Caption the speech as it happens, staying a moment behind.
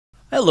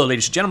Hello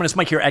ladies and gentlemen, it's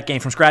Mike here at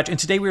Gamefromscratch, and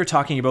today we are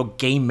talking about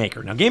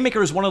GameMaker. Now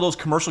GameMaker is one of those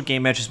commercial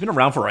game engines that's been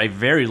around for a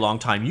very long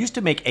time, used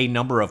to make a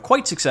number of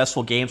quite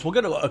successful games. We'll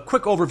get a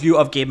quick overview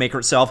of GameMaker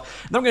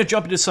itself, and then we're going to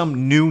jump into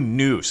some new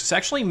news. This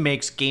actually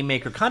makes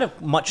GameMaker kind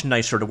of much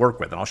nicer to work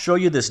with, and I'll show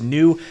you this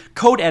new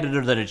code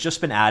editor that has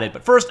just been added.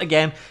 But first,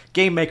 again,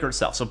 GameMaker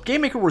itself. So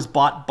GameMaker was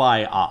bought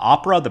by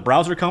Opera, the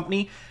browser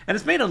company, and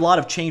it's made a lot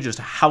of changes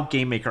to how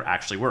GameMaker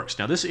actually works.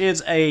 Now this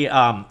is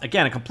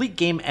again, a complete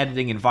game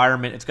editing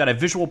environment. It's got a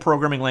visual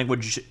programming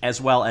language as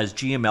well as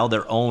GML,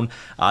 their own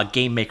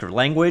GameMaker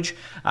language,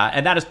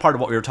 and that is part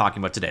of what we were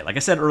talking about today. Like I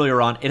said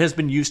earlier on, it has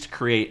been used to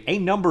create a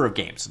number of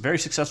games, very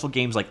successful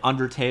games like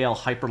Undertale,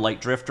 Hyper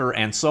Light Drifter,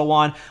 and so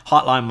on,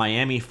 Hotline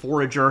Miami,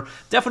 Forager.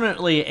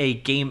 Definitely a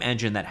game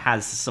engine that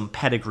has some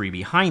pedigree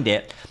behind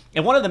it.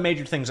 And one of the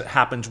major things that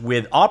happens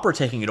with Opera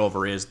taking it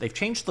over is they've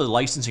changed the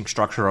licensing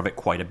structure of it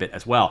quite a bit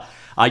as well.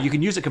 You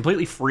can use it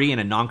completely free in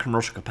a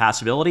non-commercial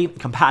capability.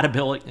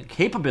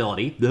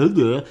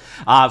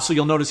 So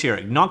you'll notice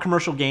here,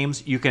 non-commercial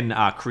games you can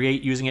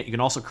create using it. You can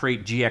also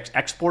create GX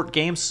export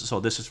games. So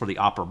this is for the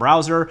Opera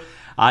browser.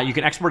 You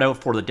can export out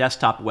for the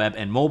desktop, web,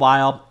 and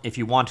mobile. If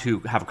you want to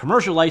have a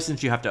commercial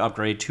license, you have to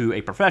upgrade to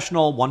a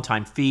professional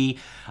one-time fee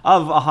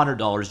of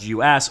 $100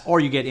 US,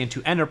 or you get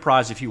into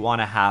enterprise if you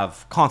want to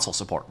have console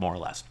support, more or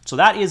less. So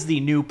that is the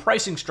new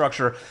pricing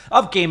structure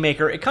of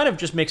GameMaker. It kind of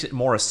just makes it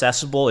more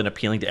accessible and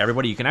appealing to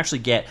everybody. You can actually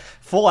get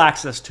full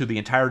access to the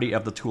entirety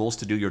of the tools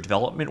to do your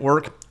development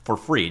work for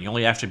free. And you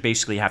only actually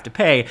basically have to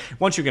pay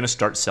once you're going to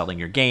start selling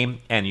your game,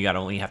 and you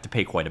only have to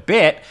pay quite a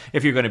bit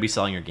if you're going to be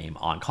selling your game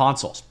on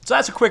consoles. So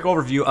that's a quick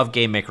overview of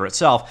GameMaker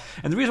itself.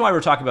 And the reason why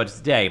we're talking about it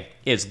today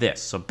is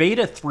this. So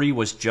Beta 3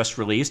 was just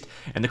released,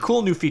 and the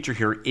cool new feature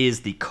here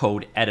is the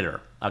code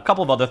editor. A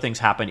couple of other things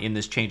happen in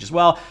this change as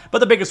well, but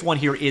the biggest one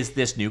here is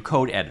this new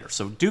code editor.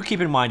 So do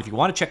keep in mind, if you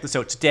want to check this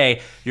out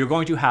today, you're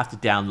going to have to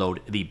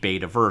download the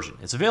beta version.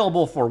 It's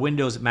available for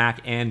Windows,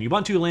 Mac, and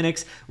Ubuntu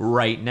Linux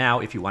right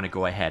now if you want to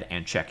go ahead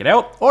and check it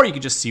out, or you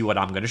can just see what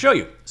I'm going to show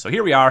you. So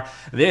here we are.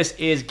 This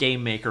is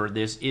GameMaker.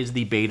 This is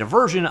the beta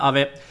version of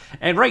it.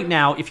 And right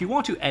now, if you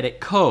want to edit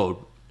code,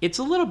 it's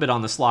a little bit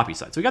on the sloppy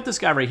side. So we got this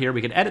guy right here.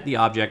 We can edit the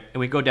object, and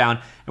we go down,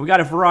 and we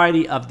got a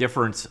variety of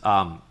different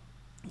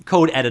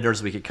code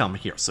editors we could come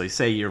here. So you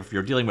say if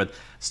you're dealing with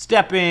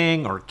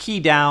stepping or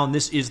key down,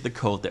 this is the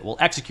code that will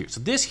execute.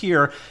 So this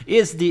here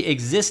is the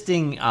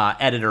existing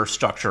editor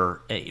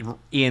structure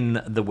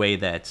in the way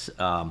that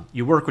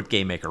you work with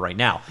GameMaker right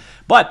now.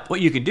 But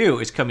what you can do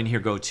is come in here,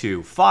 go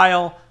to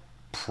File,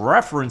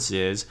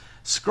 Preferences,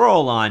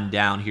 scroll on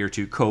down here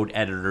to Code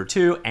Editor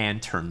 2,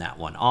 and turn that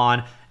one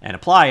on and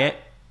apply it.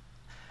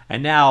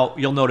 And now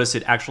you'll notice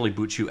it actually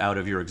boots you out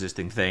of your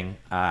existing thing.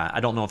 I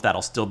don't know if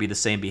that'll still be the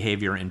same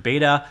behavior in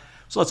beta.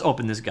 So let's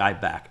open this guy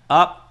back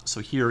up. So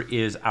here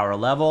is our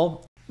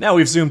level. Now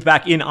we've zoomed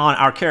back in on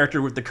our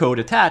character with the code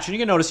attached, and you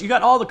can notice you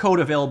got all the code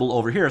available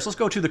over here. So let's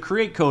go to the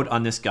create code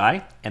on this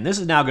guy, and this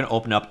is now going to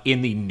open up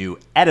in the new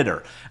editor.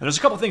 And there's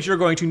a couple things you're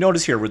going to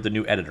notice here with the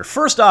new editor.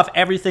 First off,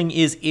 everything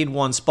is in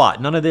one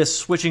spot. None of this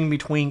switching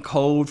between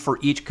code for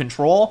each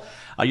control.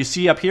 You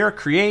see up here,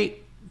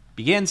 create,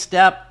 begin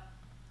step,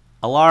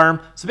 alarm.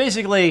 So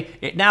basically,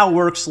 it now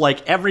works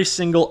like every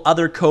single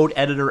other code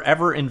editor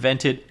ever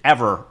invented,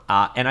 ever.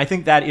 And I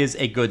think that is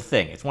a good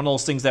thing. It's one of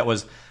those things that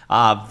was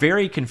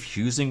very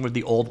confusing with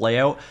the old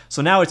layout.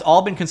 So now it's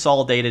all been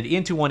consolidated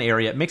into one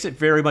area. It makes it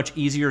very much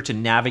easier to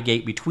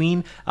navigate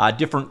between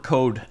different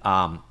code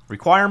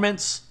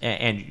requirements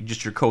and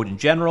just your code in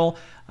general.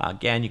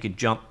 Again, you can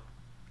jump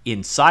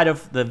inside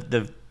of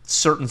the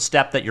certain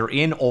step that you're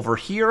in over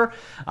here.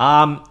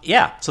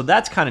 Yeah, so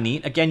that's kind of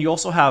neat. Again, you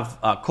also have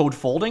code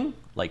folding,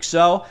 like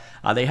so.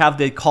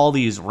 They call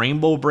these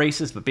rainbow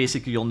braces, but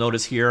basically you'll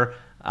notice here,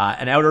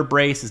 an outer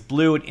brace is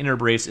blue, an inner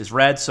brace is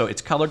red, so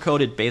it's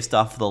color-coded based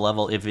off the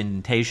level of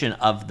indentation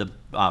of the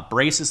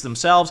braces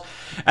themselves.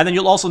 And then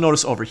you'll also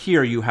notice over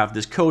here you have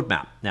this code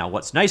map. Now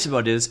what's nice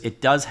about it is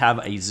it does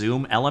have a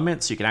zoom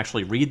element, so you can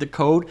actually read the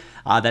code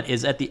that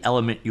is at the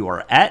element you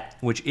are at,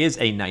 which is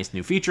a nice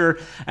new feature.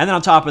 And then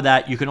on top of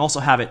that, you can also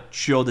have it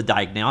show the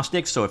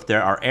diagnostics, so if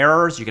there are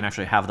errors, you can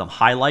actually have them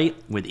highlight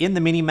within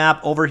the mini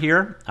map over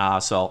here.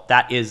 So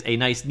that is a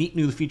nice, neat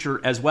new feature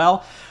as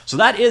well. So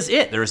that is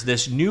it. There's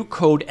this new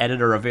code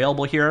editor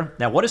available here.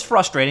 Now what is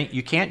frustrating,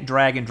 you can't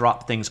drag and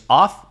drop things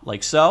off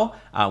like so,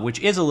 which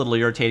is a little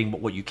irritating, but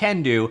what you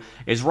can do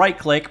is right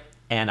click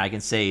and I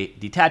can say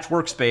detach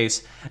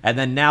workspace, and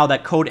then now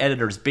that code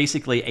editor is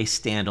basically a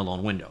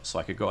standalone window. So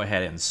I could go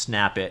ahead and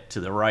snap it to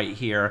the right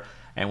here,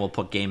 and we'll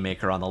put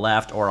GameMaker on the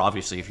left, or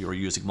obviously if you were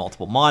using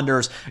multiple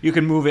monitors, you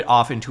can move it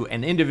off into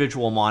an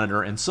individual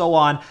monitor and so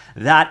on.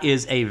 That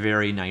is a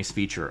very nice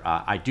feature.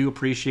 I do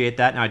appreciate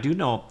that. Now I do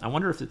know, I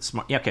wonder if it's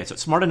smart. Yeah, okay, so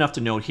it's smart enough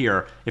to know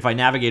here, if I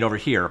navigate over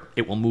here,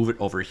 it will move it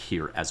over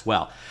here as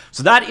well.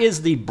 So that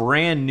is the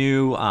brand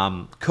new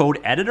code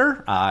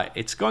editor.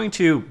 It's going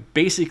to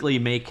basically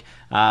make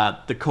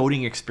The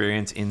coding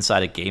experience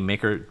inside of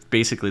GameMaker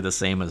basically the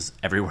same as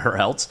everywhere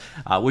else,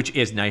 which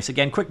is nice.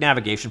 Again, quick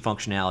navigation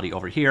functionality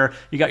over here.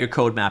 You got your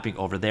code mapping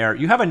over there.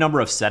 You have a number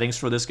of settings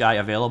for this guy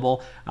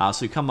available.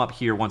 So you come up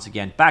here once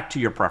again, back to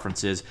your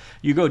preferences.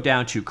 You go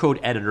down to Code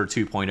Editor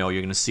 2.0. You're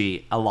going to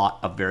see a lot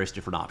of various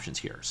different options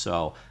here.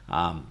 So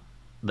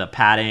the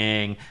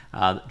padding,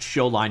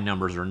 show line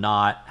numbers or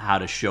not, how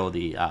to show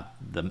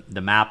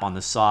the map on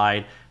the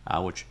side,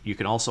 which you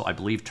can also, I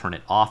believe, turn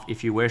it off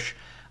if you wish.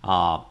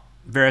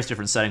 Various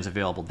different settings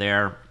available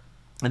there.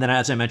 And then,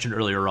 as I mentioned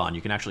earlier on,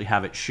 you can actually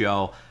have it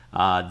show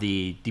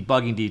the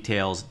debugging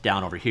details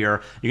down over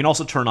here. You can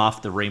also turn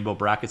off the rainbow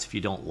brackets if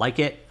you don't like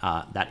it.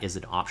 That is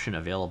an option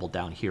available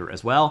down here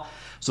as well.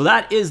 So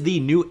that is the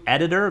new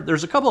editor.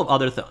 There's a couple of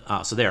other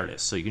so there it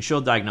is. So you can show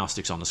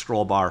diagnostics on the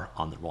scroll bar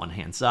on the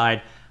one-hand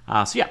side.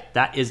 So yeah,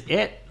 that is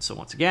it. So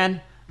once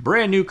again,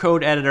 brand new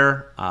code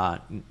editor,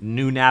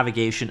 new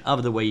navigation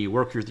of the way you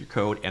work with your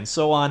code, and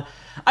so on.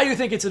 I do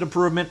think it's an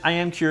improvement. I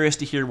am curious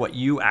to hear what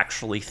you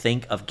actually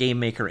think of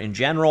GameMaker in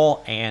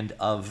general and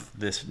of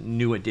this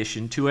new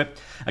addition to it.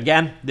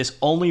 Again, this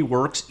only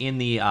works in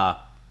the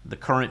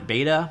current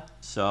beta,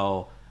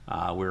 so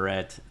we're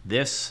at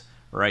this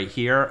right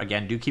here.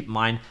 Again, do keep in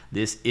mind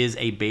this is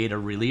a beta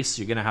release,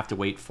 so you're going to have to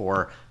wait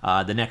for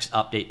the next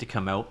update to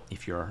come out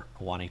if you're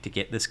wanting to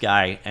get this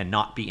guy and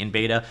not be in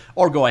beta,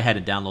 or go ahead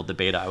and download the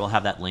beta. I will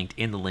have that linked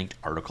in the linked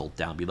article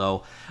down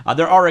below.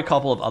 There are a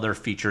couple of other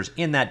features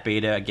in that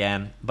beta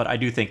again, but I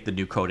do think the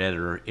new code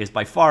editor is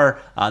by far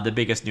the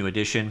biggest new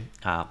addition.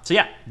 So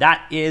yeah,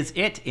 that is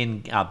it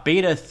in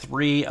beta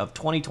 3 of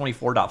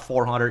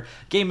 2024.400.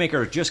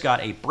 GameMaker just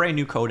got a brand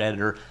new code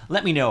editor.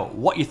 Let me know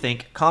what you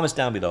think. Comments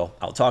down below.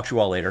 I'll talk to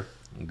you all later.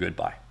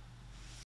 Goodbye.